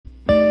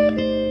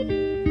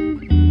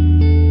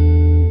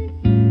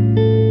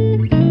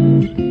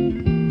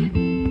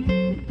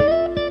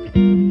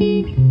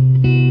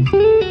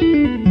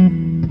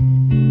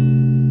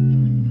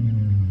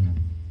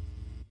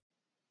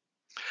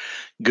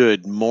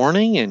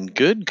morning and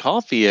good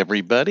coffee,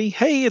 everybody.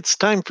 Hey, it's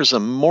time for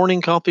some morning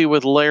coffee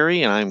with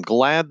Larry, and I'm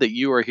glad that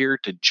you are here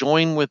to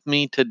join with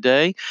me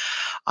today.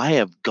 I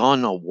have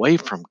gone away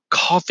from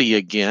coffee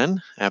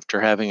again after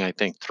having, I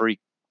think, three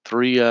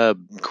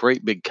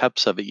great big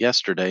cups of it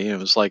yesterday. It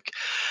was like,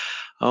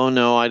 oh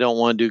no, I don't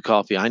want to do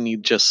coffee. I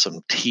need just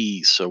some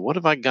tea. So what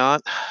have I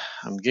got?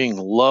 I'm getting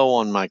low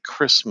on my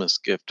Christmas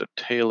gift of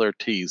Taylor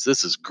Teas.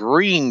 This is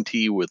green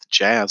tea with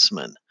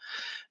jasmine.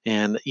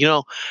 And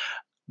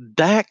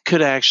that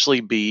could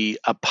actually be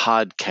a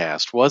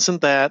podcast.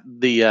 Wasn't that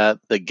the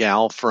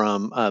gal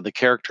from the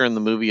character in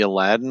the movie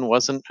Aladdin?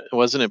 Wasn't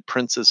it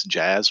Princess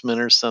Jasmine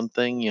or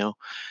something?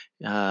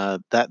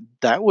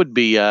 That would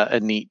be a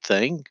neat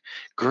thing.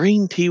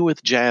 Green tea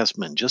with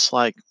jasmine, just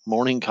like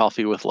morning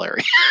coffee with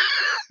Larry.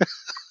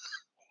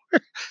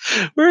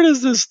 Where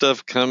does this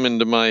stuff come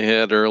into my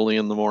head early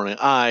in the morning?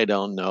 I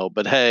don't know,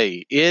 but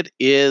hey, it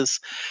is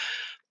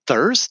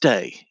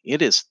Thursday.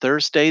 It is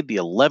Thursday, the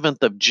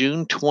 11th of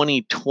June,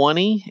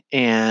 2020,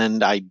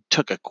 and I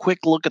took a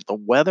quick look at the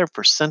weather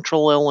for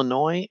central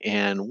Illinois,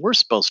 and we're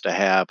supposed to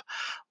have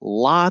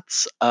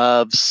lots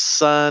of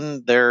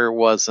sun. There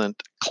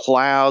wasn't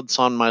clouds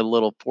on my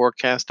little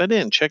forecast. I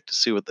didn't check to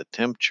see what the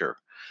temperature.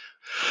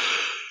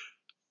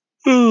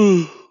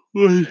 Pardon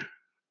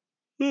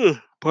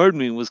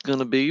me, was going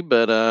to be,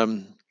 but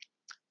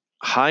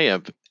high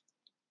of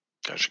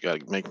gosh, I got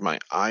to make my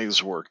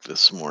eyes work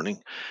this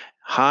morning.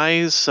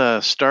 Highs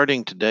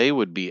starting today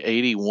would be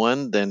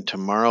 81, then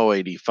tomorrow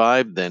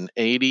 85, then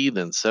 80,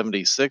 then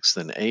 76,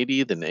 then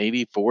 80, then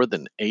 84,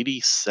 then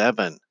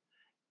 87.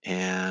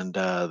 And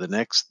the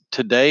next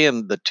today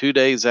and the 2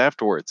 days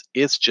afterwards,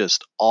 it's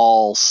just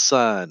all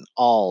sun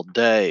all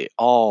day,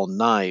 all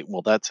night.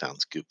 Well, that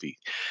sounds goofy,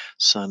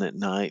 sun at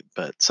night,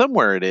 but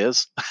somewhere it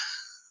is.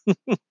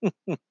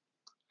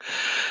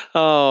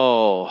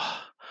 Oh,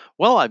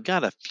 well, I've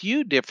got a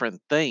few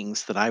different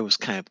things that I was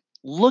kind of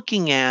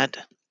looking at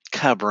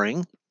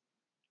covering.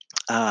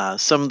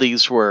 Some of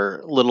these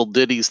were little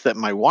ditties that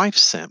my wife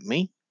sent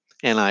me,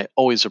 and I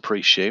always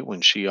appreciate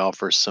when she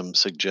offers some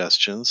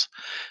suggestions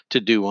to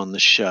do on the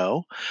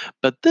show.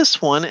 But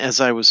this one, as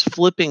I was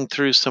flipping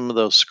through some of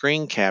those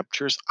screen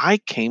captures, I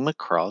came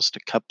across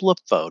a couple of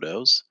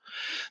photos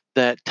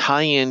that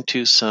tie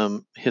into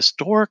some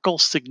historical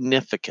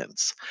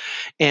significance.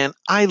 And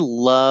I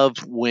love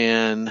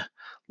when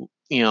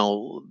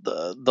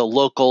the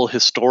local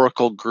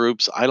historical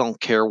groups, I don't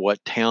care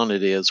what town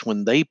it is,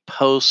 when they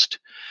post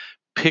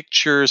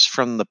pictures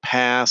from the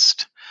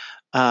past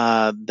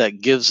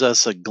that gives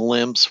us a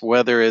glimpse,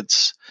 whether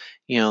it's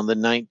the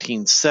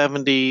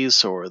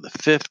 1970s or the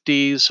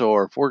 50s,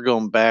 or if we're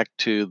going back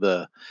to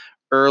the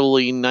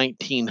early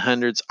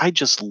 1900s. I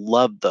just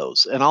love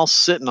those, and I'll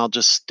sit and I'll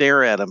just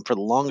stare at them for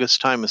the longest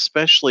time,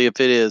 especially if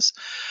it is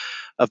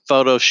a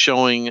photo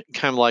showing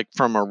kind of like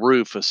from a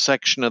roof a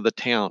section of the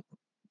town,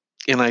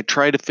 and I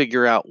try to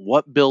figure out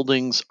what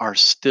buildings are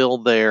still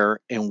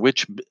there and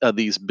which of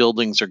these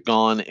buildings are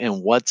gone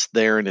and what's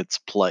there in its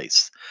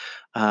place.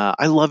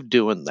 I love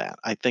doing that.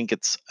 I think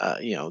it's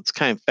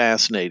kind of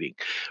fascinating.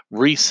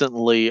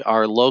 Recently,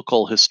 our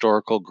local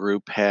historical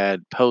group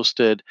had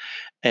posted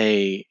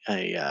a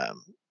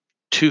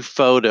two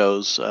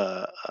photos,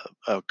 a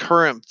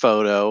current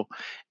photo,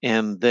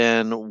 and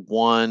then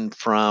one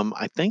from,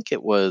 I think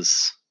it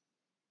was,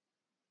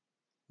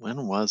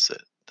 when was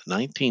it? The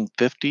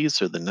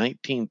 1950s or the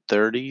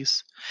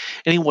 1930s?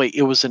 Anyway,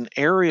 it was an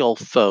aerial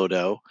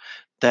photo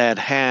that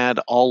had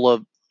all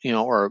of,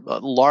 or a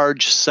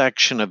large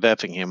section of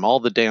Effingham, all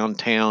the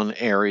downtown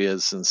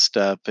areas and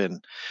stuff,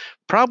 and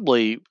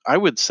probably, I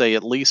would say,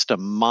 at least a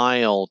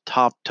mile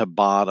top to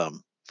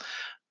bottom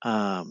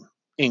um,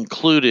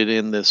 included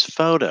in this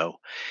photo.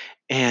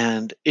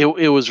 And it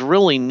was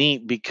really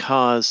neat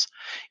because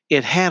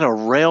it had a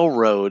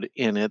railroad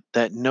in it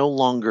that no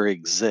longer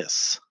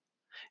exists,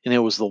 and it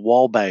was the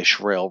Wabash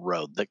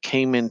Railroad that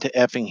came into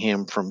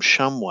Effingham from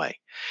Shumway.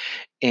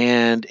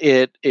 And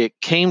it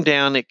came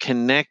down, it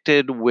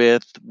connected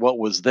with what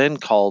was then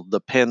called the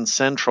Penn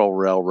Central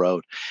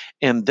Railroad,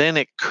 and then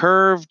it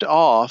curved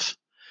off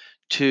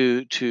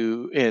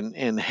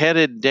and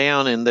headed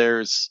down, and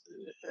there's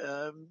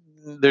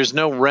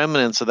no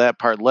remnants of that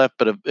part left,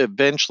 but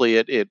eventually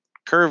it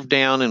curved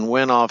down and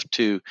went off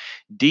to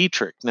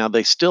Dietrich. Now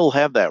they still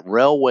have that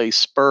railway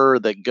spur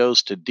that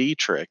goes to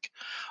Dietrich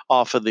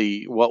off of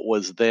the what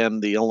was then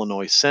the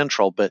Illinois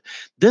Central, but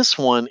this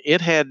one, it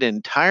had an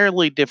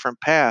entirely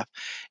different path,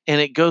 and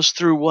it goes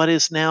through what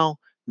is now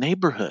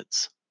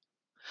neighborhoods.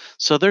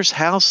 So there's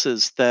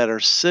houses that are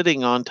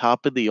sitting on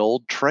top of the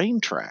old train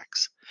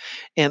tracks,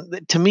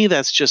 and to me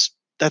that's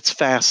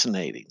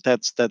fascinating.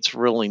 That's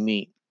really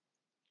neat.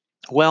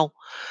 Well,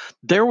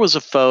 there was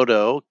a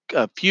photo,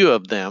 a few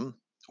of them,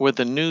 with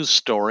a news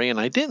story, and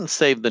I didn't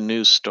save the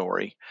news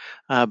story,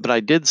 but I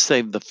did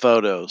save the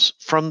photos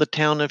from the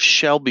town of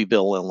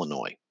Shelbyville,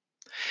 Illinois.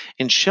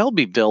 And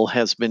Shelbyville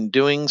has been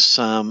doing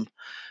some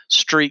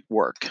street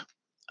work,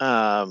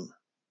 um,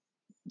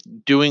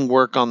 doing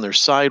work on their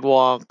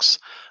sidewalks,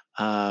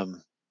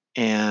 um,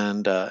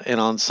 and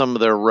on some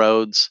of their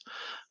roads.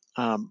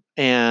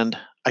 And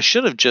I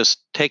should have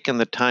just taken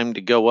the time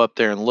to go up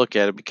there and look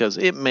at it because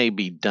it may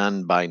be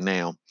done by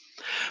now.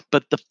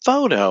 But the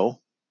photo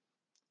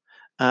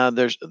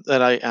there's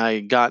that I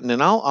gotten,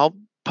 and I'll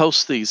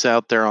post these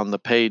out there on the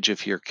page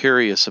if you're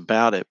curious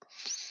about it.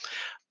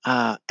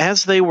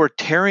 As they were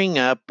tearing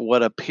up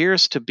what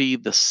appears to be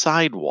the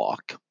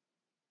sidewalk,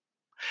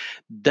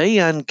 they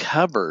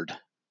uncovered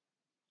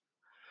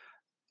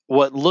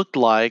what looked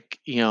like,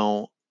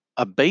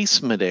 a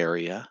basement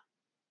area,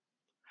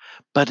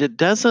 but it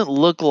doesn't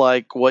look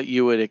like what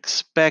you would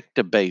expect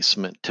a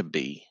basement to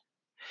be.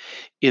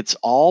 It's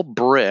all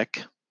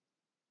brick,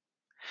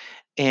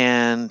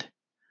 and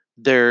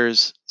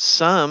there's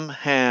some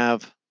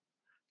have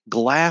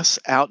glass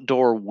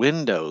outdoor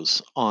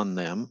windows on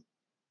them,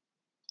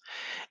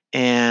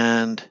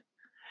 and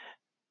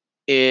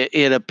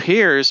it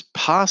appears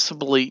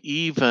possibly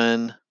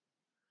even,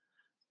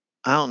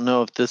 I don't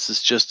know if this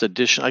is just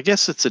additional, I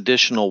guess it's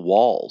additional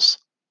walls,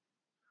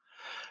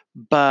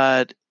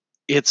 but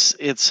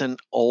it's an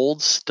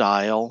old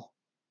style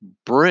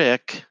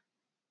brick,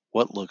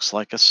 what looks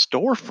like a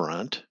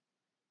storefront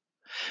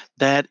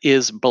that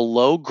is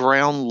below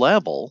ground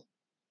level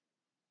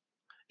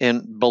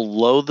and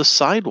below the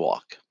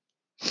sidewalk.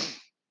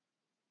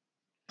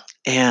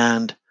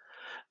 And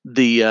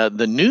the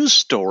news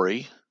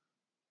story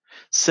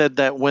said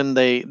that when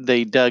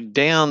they dug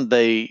down,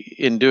 they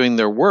in doing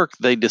their work,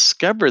 they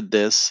discovered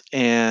this,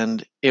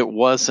 and it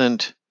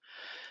wasn't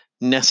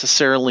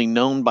necessarily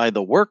known by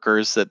the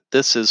workers that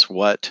this is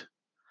what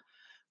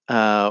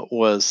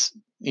was,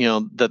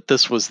 that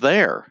this was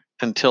there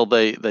until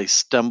they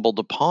stumbled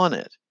upon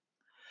it.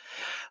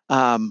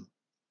 um,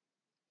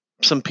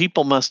 some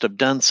people must have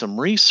done some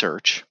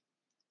research,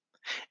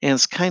 and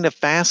it's kind of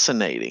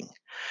fascinating.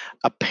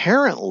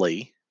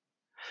 Apparently,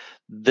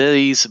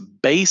 these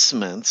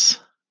basements,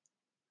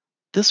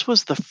 this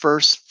was the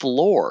first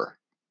floor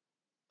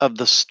of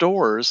the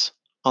stores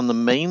on the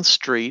main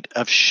street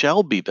of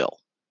Shelbyville,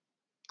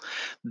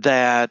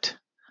 that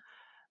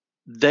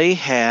they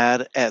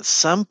had at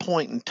some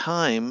point in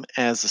time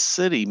as a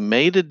city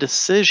made a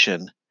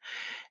decision,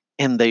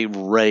 and they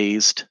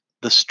raised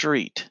the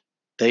street.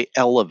 They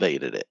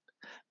elevated it.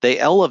 They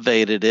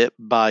elevated it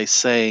by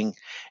saying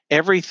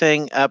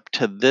everything up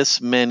to this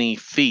many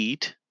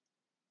feet,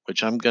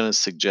 which I'm going to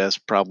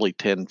suggest probably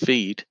 10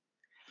 feet,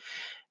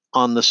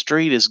 on the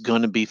street is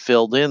going to be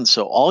filled in.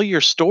 So all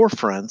your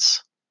storefronts,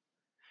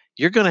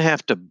 you're going to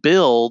have to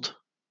build,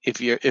 if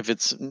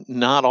it's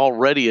not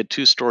already a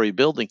two-story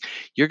building,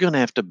 you're going to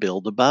have to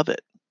build above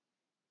it.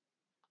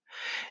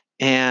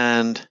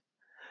 And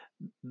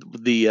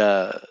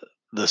the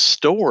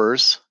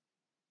stores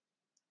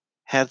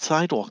had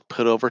sidewalk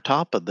put over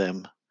top of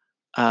them,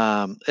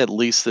 at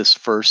least this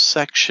first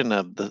section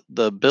of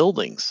the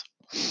buildings.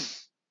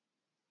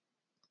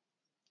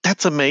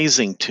 That's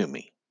amazing to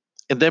me.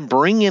 And then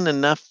bring in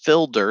enough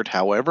fill dirt,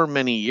 however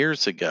many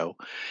years ago,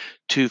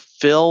 to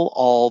fill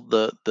all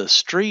the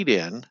street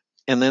in,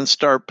 and then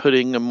start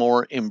putting a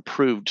more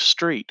improved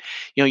street.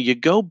 You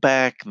go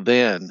back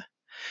then,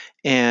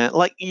 and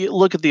like you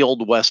look at the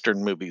old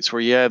Western movies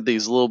where you have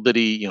these little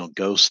bitty,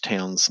 ghost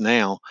towns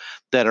now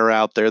that are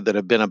out there that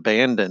have been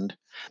abandoned.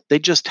 They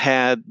just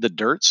had the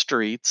dirt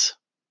streets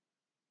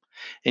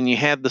and you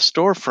had the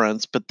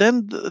storefronts, but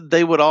then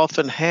they would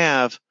often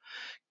have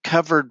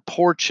covered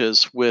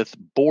porches with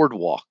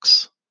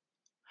boardwalks.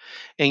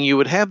 And you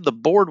would have the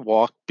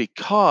boardwalk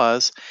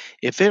because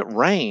if it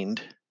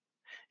rained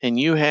and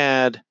you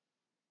had,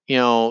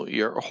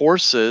 your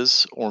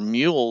horses or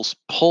mules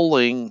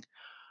pulling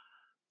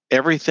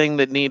everything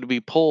that needed to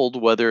be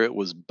pulled, whether it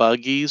was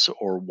buggies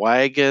or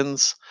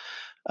wagons,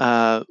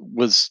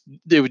 was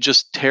they would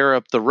just tear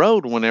up the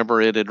road whenever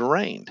it had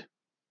rained.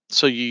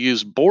 So you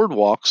use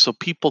boardwalks so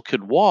people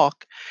could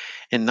walk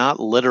and not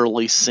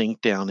literally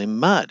sink down in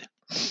mud.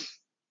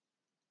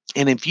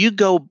 And if you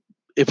go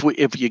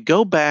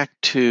back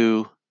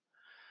to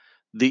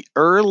the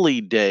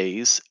early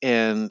days,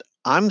 and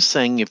I'm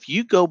saying if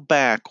you go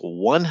back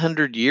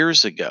 100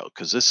 years ago,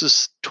 because this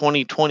is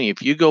 2020,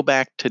 if you go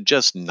back to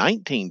just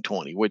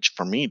 1920, which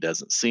for me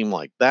doesn't seem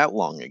like that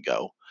long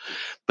ago,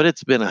 but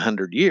it's been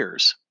 100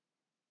 years,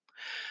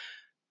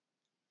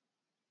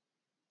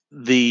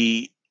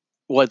 the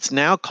what's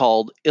now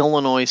called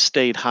Illinois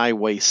State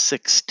Highway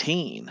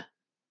 16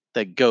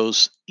 that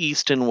goes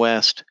east and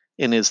west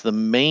and is the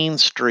main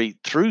street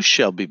through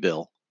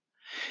Shelbyville,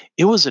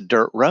 it was a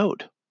dirt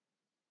road.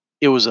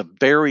 It was a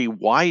very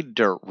wide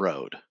dirt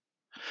road.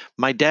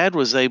 My dad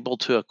was able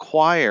to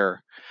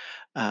acquire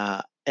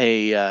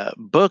a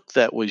book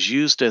that was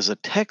used as a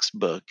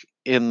textbook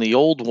in the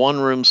old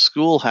one-room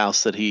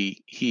schoolhouse that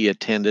he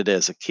attended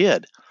as a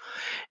kid,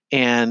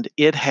 and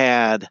it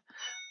had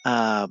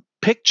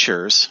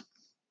pictures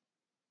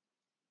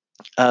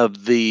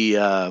of the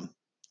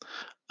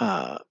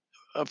uh,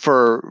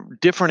 for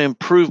different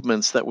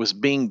improvements that was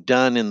being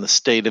done in the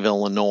state of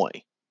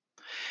Illinois.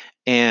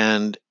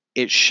 And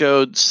it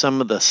showed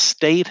some of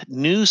the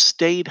new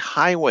state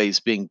highways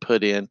being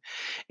put in,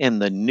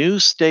 and the new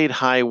state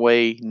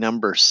highway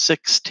number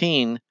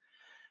 16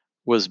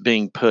 was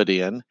being put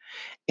in,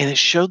 and it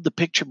showed the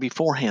picture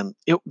beforehand.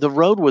 The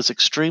road was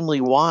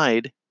extremely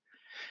wide,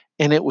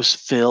 and it was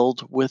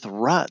filled with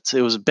ruts.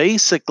 It was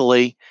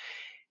basically,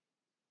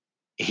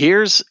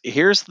 here's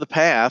the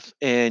path,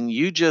 and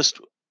you just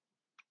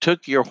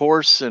took your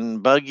horse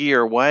and buggy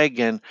or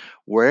wagon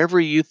wherever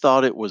you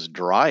thought it was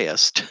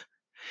driest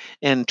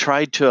and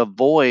tried to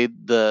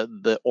avoid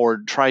the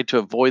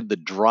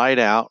dried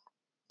out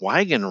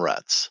wagon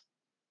ruts,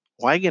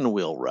 wagon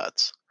wheel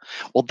ruts.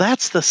 Well,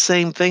 that's the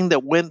same thing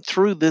that went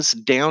through this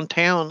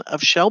downtown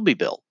of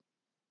Shelbyville.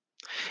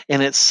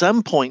 And at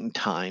some point in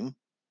time,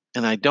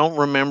 and I don't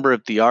remember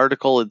if the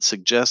article had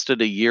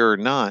suggested a year or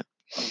not,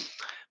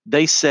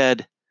 they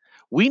said,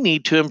 we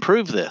need to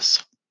improve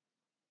this.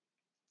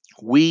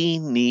 We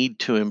need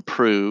to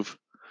improve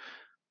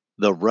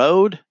the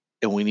road,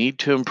 and we need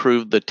to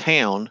improve the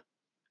town,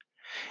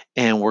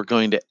 and we're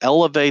going to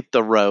elevate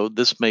the road.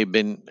 This may have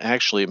been,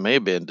 actually, it may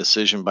have been a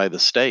decision by the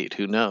state,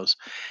 who knows?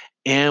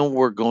 And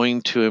we're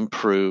going to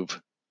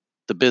improve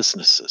the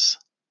businesses.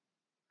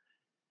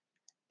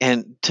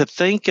 And to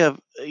think of,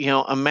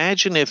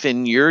 imagine if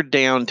in your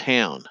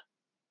downtown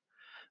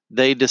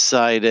they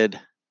decided,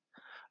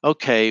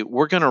 okay,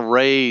 we're going to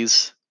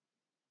raise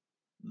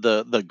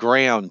the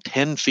ground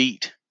 10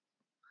 feet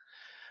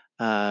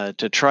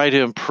to try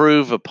to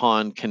improve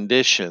upon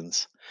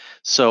conditions.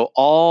 So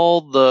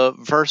all the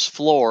first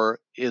floor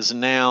is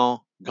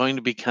now going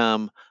to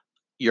become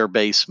your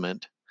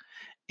basement,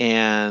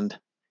 and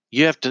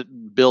you have to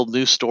build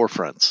new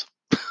storefronts.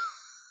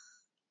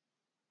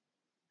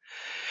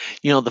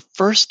 The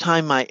first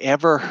time I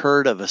ever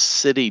heard of a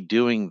city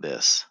doing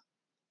this,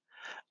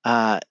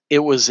 it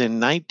was in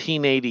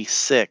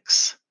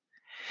 1986,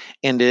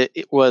 and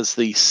it was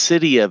the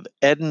city of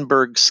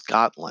Edinburgh,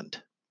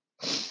 Scotland.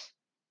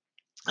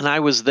 And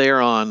I was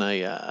there on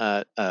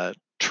a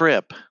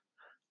trip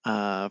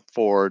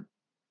for,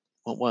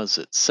 what was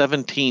it,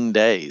 17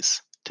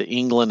 days to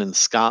England and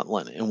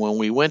Scotland. And when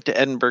we went to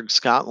Edinburgh,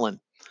 Scotland,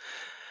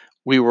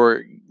 we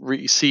were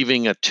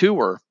receiving a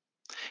tour,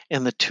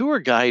 and the tour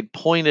guide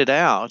pointed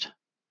out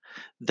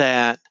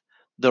that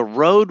the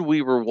road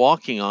we were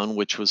walking on,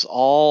 which was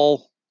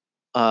all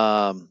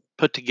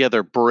put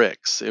together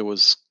bricks, it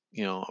was,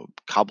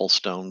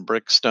 cobblestone,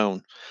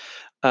 brickstone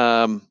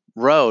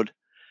road,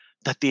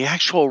 that the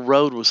actual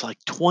road was like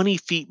 20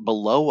 feet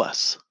below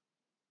us.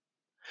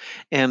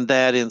 And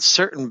that in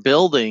certain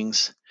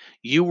buildings,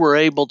 you were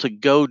able to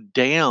go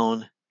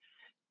down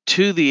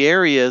to the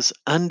areas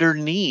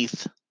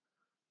underneath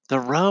the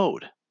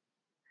road.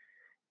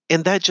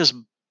 And that just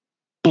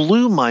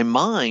blew my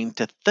mind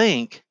to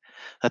think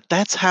that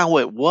that's how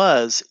it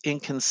was in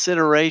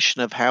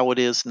consideration of how it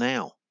is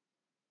now.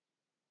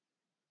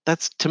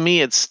 That's, to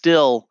me, it's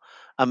still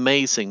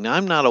amazing. Now,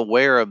 I'm not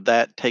aware of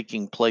that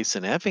taking place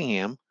in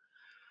Effingham,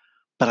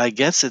 but I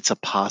guess it's a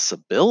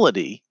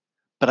possibility.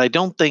 But I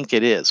don't think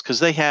it is, because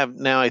they have,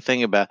 now I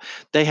think about,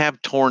 they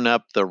have torn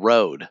up the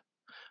road,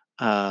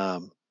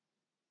 um,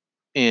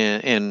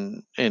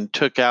 and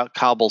took out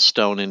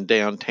cobblestone in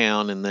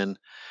downtown, and then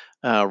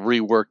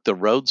reworked the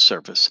road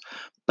surface.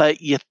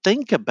 But you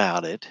think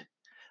about it,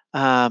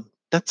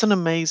 that's an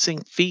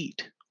amazing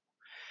feat.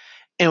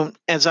 And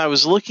as I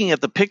was looking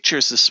at the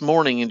pictures this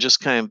morning and just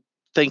kind of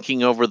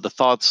thinking over the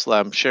thoughts that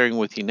I'm sharing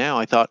with you now,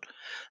 I thought,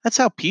 that's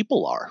how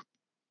people are.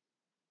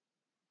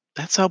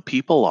 That's how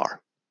people are.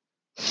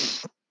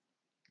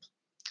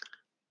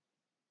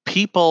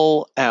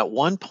 People at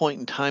one point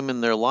in time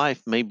in their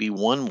life may be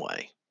one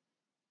way,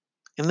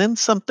 and then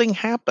something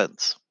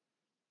happens,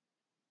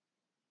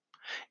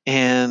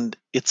 and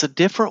it's a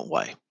different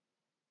way.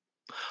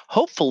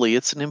 Hopefully,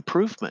 it's an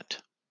improvement.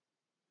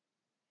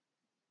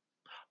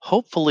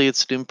 Hopefully,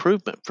 it's an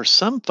improvement. For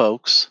some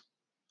folks,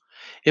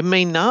 it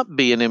may not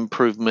be an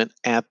improvement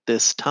at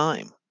this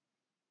time.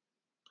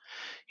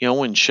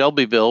 When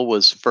Shelbyville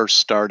was first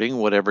starting,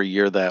 whatever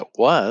year that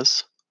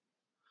was,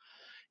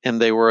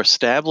 and they were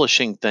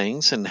establishing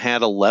things and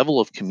had a level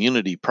of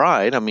community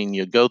pride. I mean,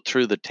 you go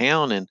through the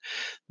town, and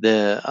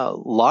a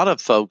lot of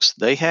folks,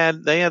 they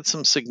had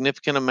some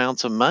significant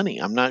amounts of money.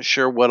 I'm not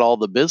sure what all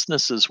the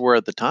businesses were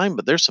at the time,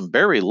 but there's some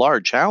very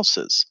large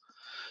houses.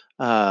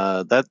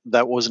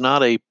 That was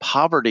not a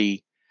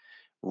poverty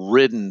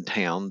ridden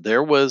town.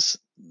 There was,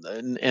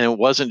 and it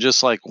wasn't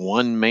just like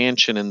one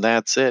mansion and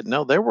that's it.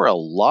 No, there were a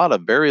lot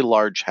of very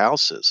large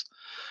houses,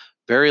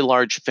 very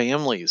large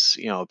families,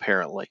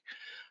 apparently.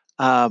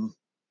 Um,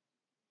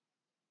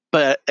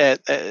 but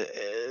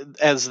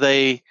as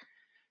they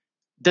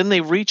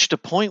reached a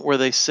point where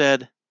they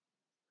said,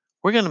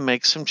 we're going to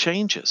make some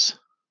changes.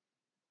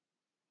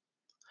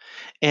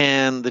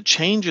 And the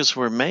changes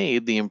were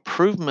made, the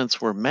improvements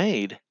were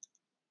made,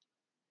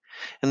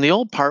 and the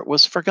old part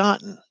was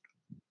forgotten.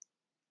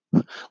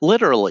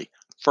 Literally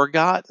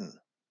forgotten.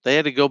 They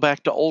had to go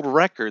back to old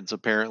records,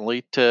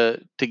 apparently,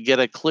 to get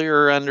a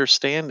clearer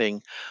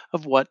understanding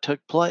of what took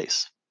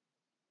place.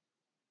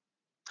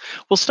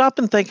 Well, stop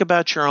and think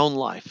about your own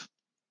life.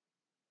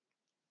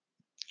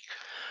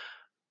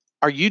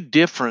 Are you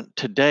different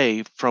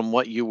today from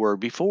what you were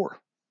before?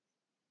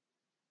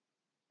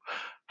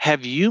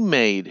 Have you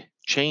made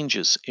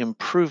changes,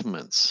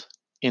 improvements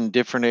in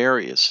different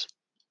areas?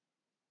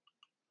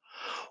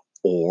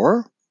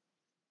 Or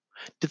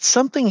did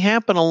something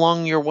happen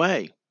along your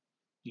way?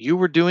 You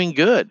were doing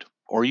good,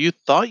 or you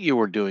thought you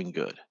were doing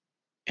good,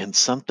 and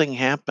something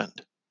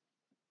happened,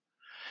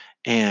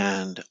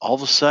 and all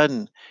of a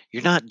sudden,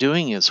 you're not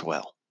doing as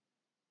well.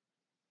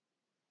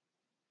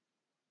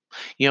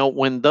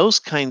 When those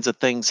kinds of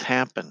things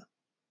happen,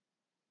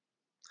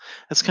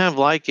 it's kind of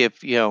like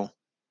if you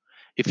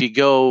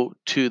go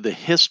to the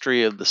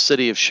history of the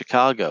city of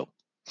Chicago,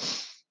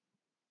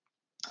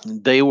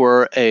 they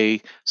were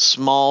a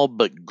small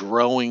but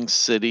growing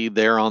city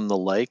there on the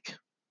lake.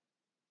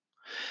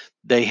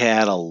 They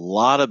had a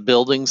lot of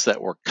buildings that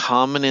were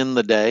common in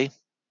the day.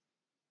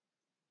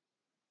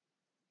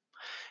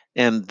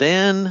 And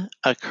then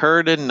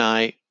occurred a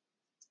night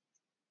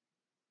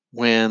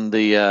when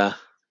the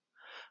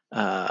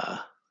uh,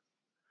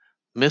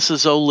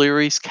 Mrs.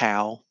 O'Leary's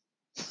cow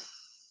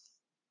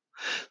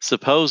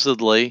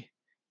supposedly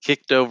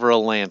kicked over a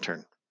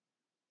lantern.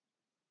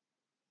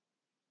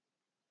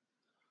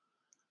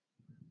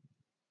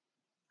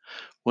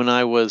 When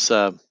I was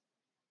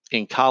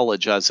in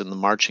college, I was in the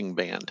marching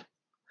band.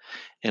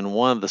 And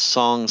one of the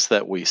songs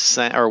that we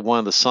sang, or one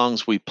of the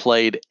songs we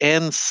played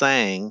and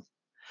sang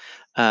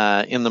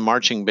in the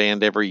marching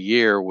band every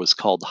year was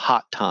called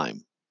Hot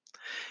Time.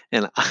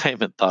 And I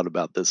haven't thought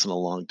about this in a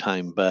long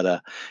time,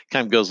 but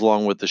kind of goes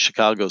along with the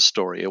Chicago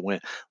story. It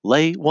went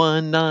late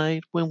one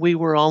night when we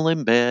were all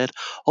in bed.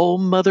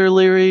 Old Mother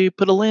Leary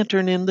put a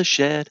lantern in the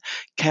shed.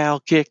 Cal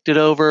kicked it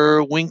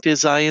over, winked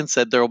his eye, and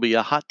said there'll be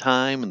a hot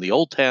time in the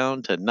old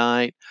town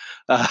tonight.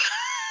 Uh,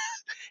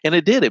 and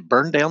it did. It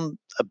burned down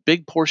a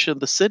big portion of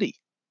the city.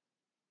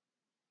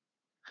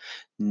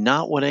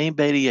 Not what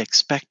anybody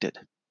expected.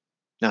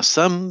 Now,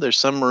 there's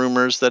some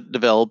rumors that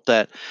developed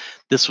that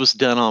this was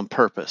done on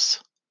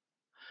purpose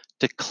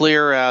to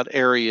clear out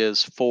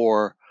areas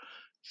for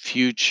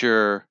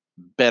future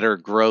better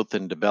growth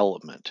and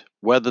development.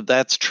 Whether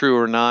that's true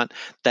or not,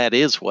 that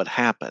is what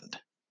happened.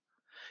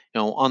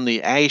 On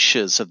the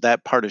ashes of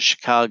that part of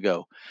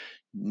Chicago,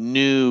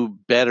 new,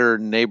 better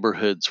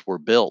neighborhoods were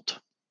built.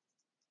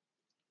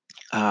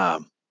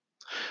 Um,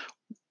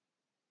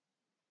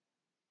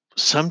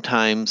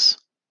 Sometimes,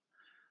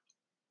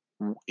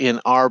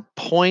 in our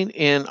point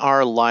in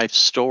our life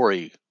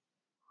story,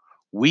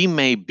 we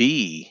may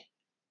be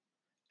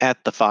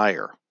at the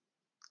fire.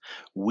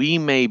 We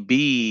may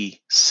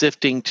be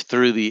sifting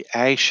through the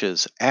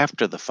ashes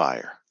after the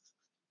fire.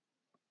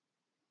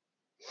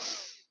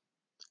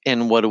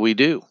 And what do we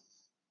do?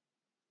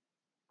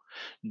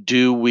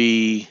 Do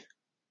we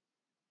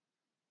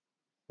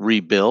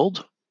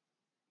rebuild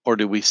or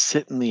do we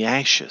sit in the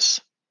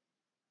ashes?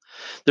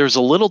 There's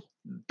a little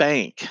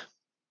bank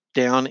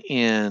down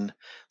in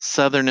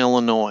southern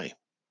Illinois.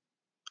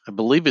 I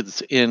believe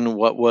it's in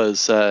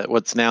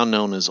what's now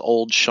known as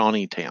Old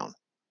Shawneetown.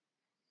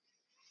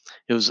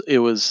 It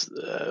was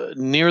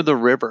near the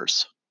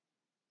rivers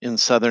in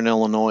southern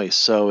Illinois,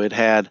 so it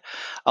had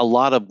a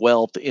lot of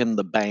wealth in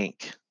the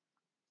bank.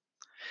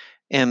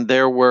 And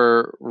there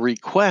were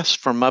requests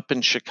from up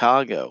in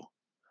Chicago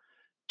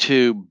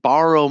to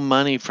borrow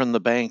money from the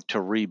bank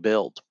to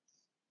rebuild.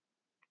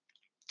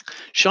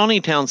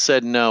 Shawneetown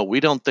said, no, we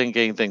don't think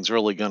anything's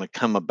really going to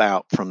come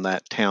about from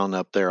that town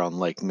up there on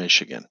Lake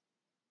Michigan.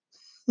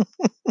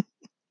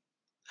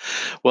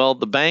 Well,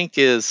 the bank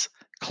is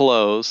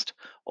closed.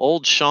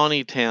 Old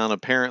Shawneetown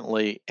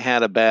apparently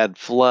had a bad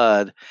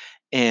flood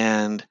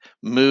and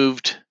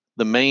moved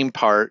the main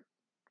part,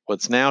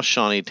 what's now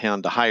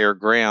Shawneetown, to higher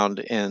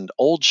ground. And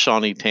Old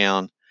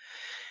Shawneetown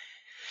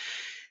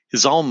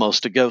is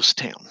almost a ghost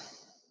town.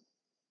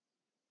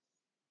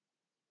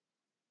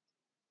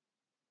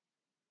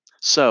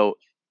 So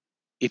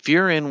if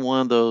you're in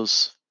one of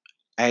those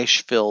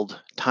ash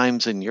filled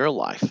times in your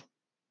life,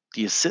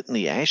 do you sit in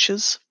the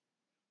ashes?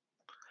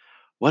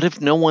 What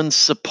if no one's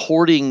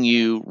supporting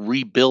you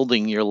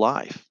rebuilding your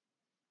life?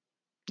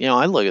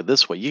 I look at it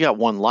this way: you got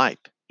one life,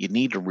 you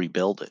need to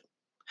rebuild it.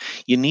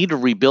 You need to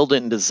rebuild it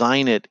and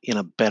design it in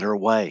a better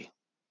way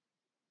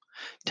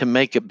to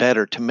make it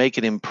better, to make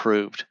it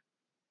improved.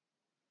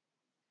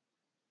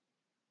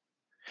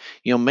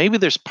 Maybe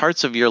there's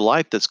parts of your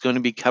life that's going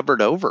to be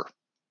covered over,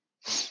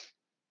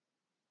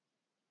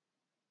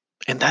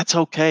 and that's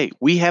okay.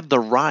 We have the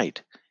right.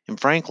 And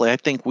frankly, I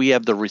think we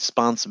have the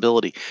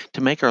responsibility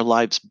to make our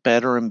lives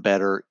better and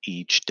better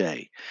each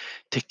day,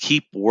 to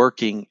keep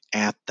working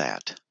at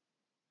that.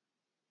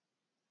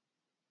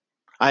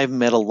 I've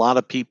met a lot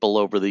of people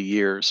over the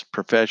years,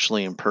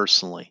 professionally and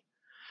personally,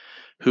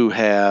 who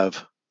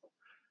have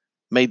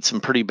made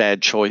some pretty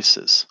bad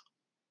choices.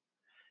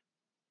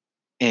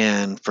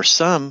 And for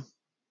some,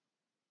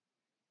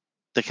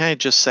 they kind of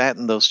just sat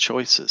in those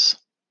choices.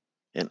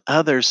 And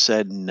others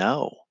said,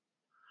 no,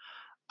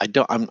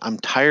 I'm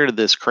tired of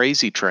this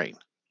crazy train.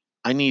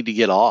 I need to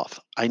get off.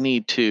 I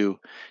need to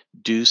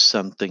do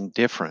something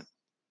different.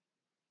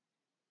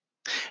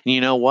 And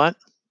you know what?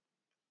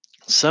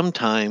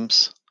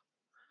 Sometimes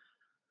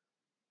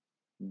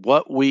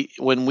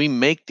when we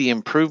make the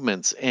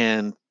improvements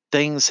and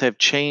things have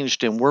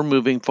changed and we're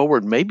moving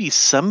forward, maybe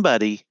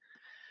somebody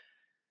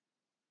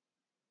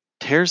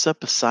tears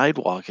up a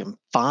sidewalk and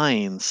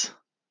finds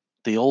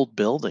the old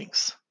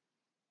buildings.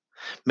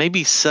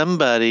 Maybe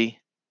somebody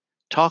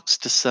talks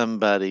to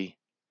somebody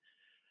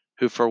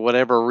who, for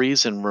whatever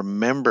reason,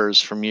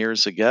 remembers from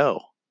years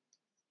ago.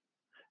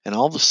 And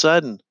all of a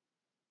sudden,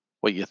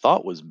 what you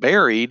thought was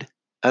buried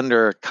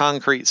under a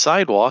concrete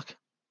sidewalk,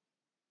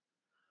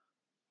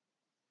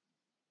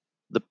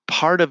 the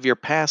part of your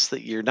past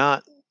that you're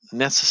not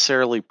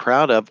necessarily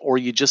proud of, or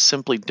you just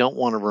simply don't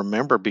want to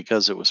remember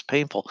because it was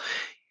painful,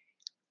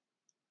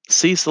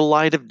 sees the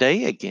light of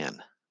day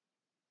again.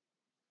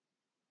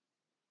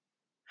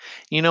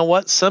 You know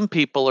what? Some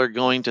people are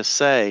going to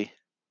say,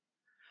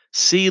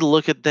 see,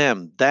 look at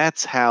them.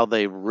 That's how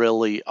they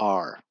really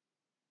are.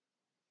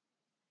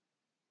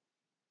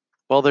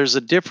 Well, there's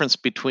a difference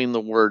between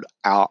the word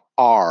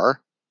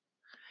are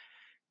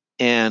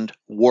and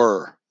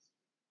were.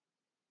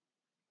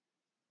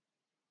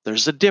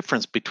 There's a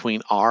difference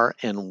between are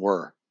and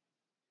were.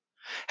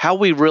 How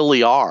we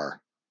really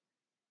are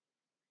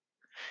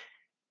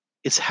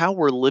is how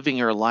we're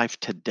living our life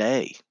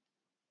today.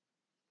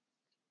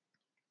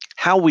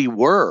 How we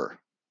were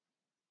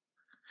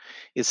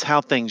is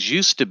how things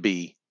used to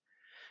be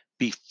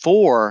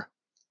before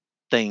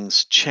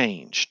things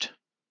changed.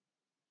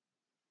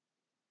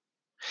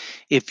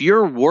 If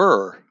your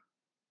were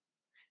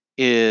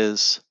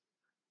is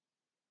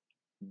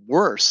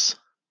worse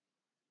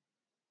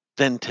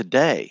than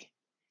today,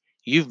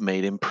 you've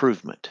made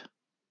improvement.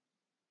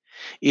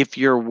 If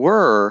your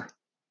were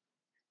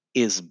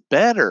is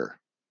better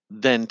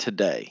than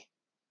today,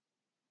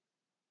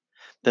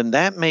 then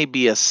that may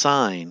be a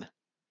sign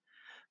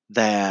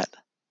that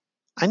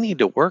I need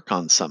to work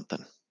on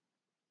something.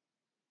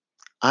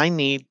 I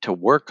need to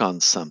work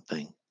on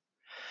something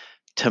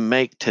to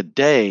make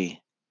today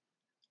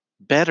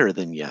better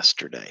than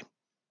yesterday.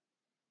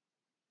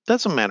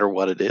 Doesn't matter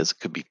what it is. It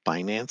could be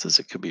finances,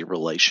 it could be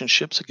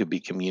relationships, it could be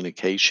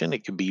communication,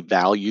 it could be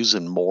values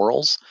and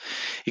morals,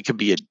 it could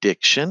be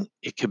addiction,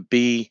 it could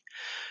be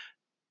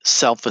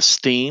self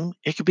esteem,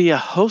 it could be a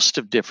host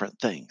of different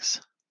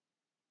things.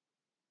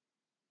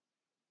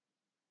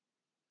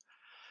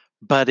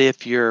 But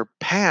if your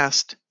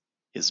past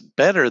is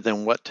better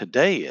than what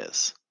today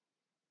is,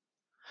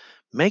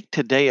 make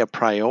today a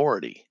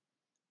priority,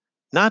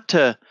 not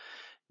to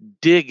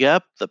dig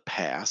up the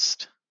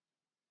past,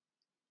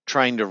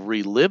 trying to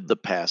relive the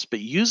past, but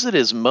use it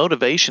as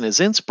motivation,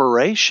 as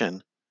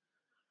inspiration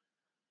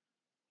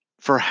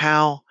for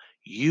how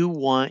you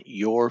want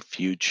your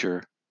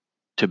future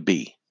to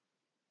be.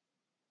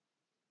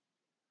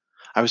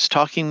 I was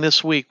talking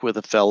this week with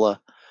a fella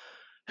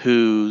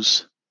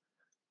who's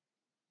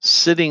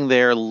sitting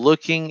there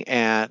looking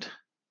at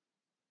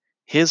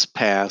his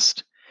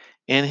past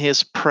and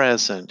his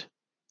present,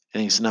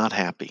 and he's not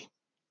happy.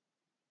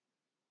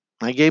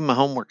 I gave him a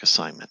homework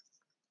assignment.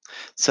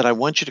 Said, I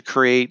want you to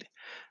create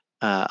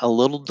a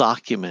little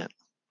document.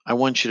 I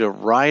want you to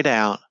write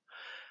out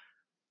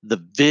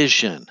the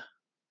vision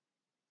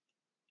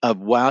of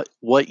what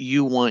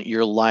you want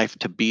your life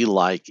to be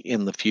like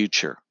in the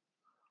future,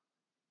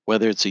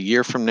 whether it's a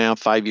year from now,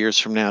 5 years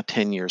from now,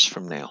 10 years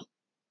from now.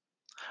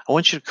 I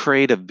want you to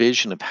create a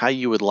vision of how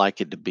you would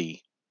like it to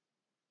be.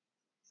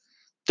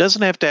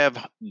 Doesn't have to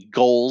have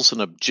goals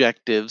and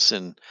objectives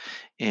and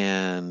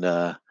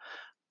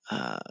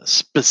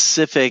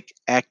specific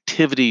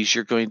activities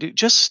you're going to do.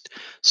 Just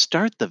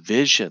start the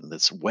vision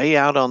that's way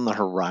out on the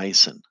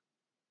horizon.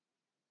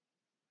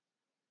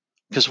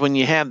 Because when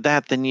you have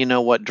that, then you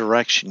know what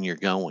direction you're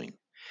going.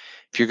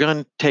 If you're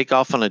going to take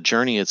off on a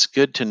journey, it's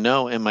good to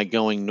know, am I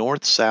going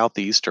north, south,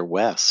 east, or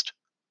west?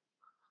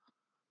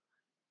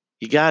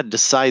 You got to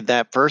decide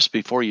that first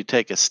before you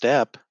take a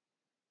step.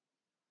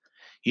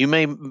 You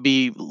may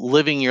be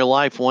living your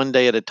life one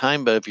day at a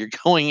time, but if you're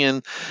going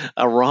in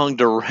a wrong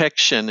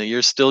direction,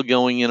 you're still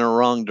going in a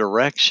wrong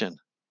direction.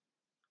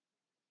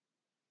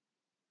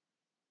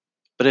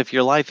 But if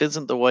your life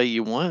isn't the way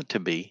you want it to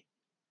be,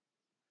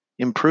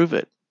 improve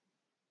it.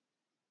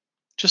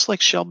 Just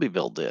like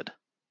Shelbyville did.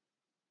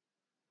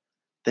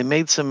 They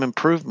made some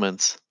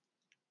improvements,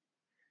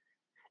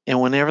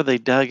 and whenever they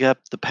dug up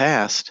the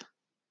past,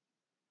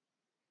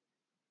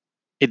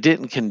 it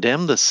didn't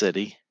condemn the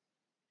city.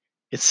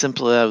 It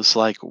simply was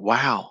like,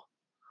 wow,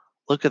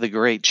 look at the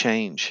great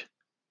change.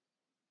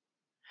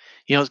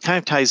 You know, it kind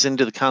of ties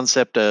into the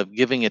concept of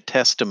giving a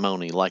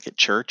testimony like at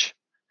church.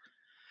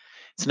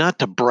 It's not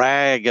to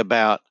brag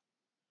about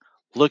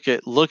look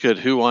at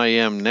who I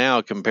am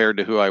now compared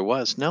to who I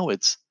was. No,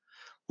 it's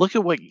look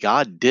at what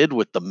God did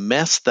with the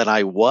mess that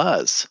I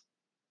was.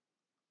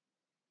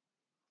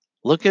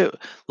 Look at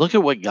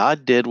what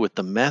God did with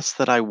the mess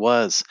that I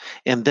was,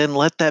 and then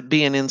let that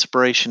be an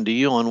inspiration to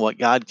you on what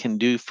God can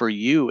do for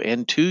you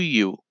and to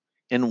you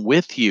and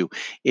with you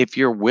if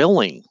you're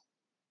willing.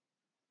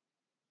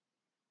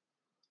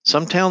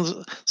 Some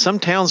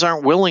towns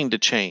aren't willing to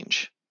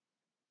change.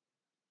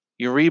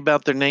 You read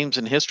about their names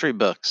in history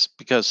books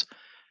because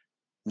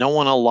no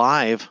one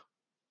alive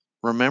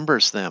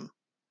remembers them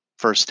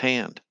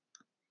firsthand.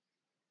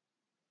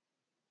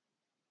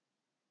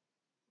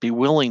 Be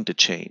willing to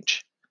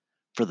change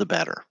for the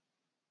better.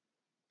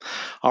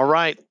 All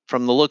right,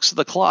 from the looks of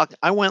the clock,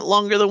 I went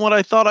longer than what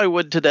I thought I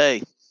would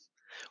today.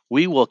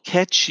 We will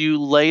catch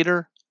you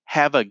later.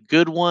 Have a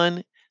good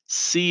one.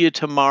 See you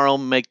tomorrow.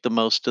 Make the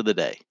most of the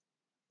day.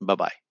 Bye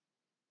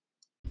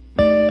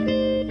bye.